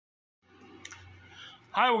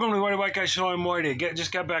Hi, welcome to the White Guy Show. I'm Whitey.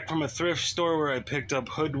 Just got back from a thrift store where I picked up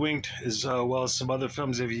HoodWinked as well as some other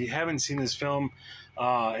films. If you haven't seen this film,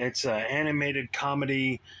 it's an animated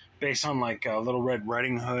comedy based on like Little Red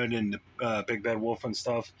Riding Hood and Big Bad Wolf and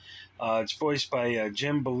stuff. It's voiced by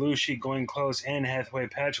Jim Belushi, Glenn Close, and Hathaway.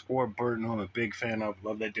 Patrick Warburton, who I'm a big fan of.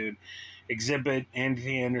 Love that dude. Exhibit,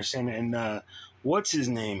 Andy Anderson, and what's his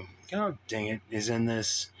name? God dang it, is in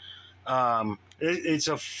this. It's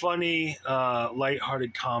a funny,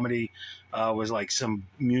 lighthearted comedy with like some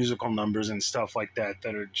musical numbers and stuff like that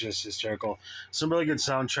that are just hysterical. Some really good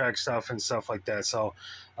soundtrack stuff and stuff like that. So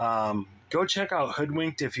go check out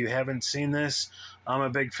HoodWinked if you haven't seen this. I'm a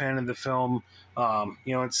big fan of the film.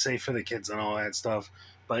 It's safe for the kids and all that stuff.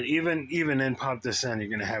 But even in Pop This In, you're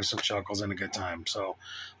going to have some chuckles and a good time. So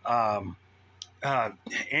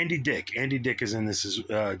Andy Dick is in this,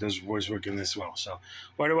 does voice work in this as well. So,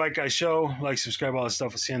 White Guy Show, like, subscribe, all that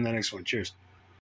stuff. I'll see you in the next one. Cheers.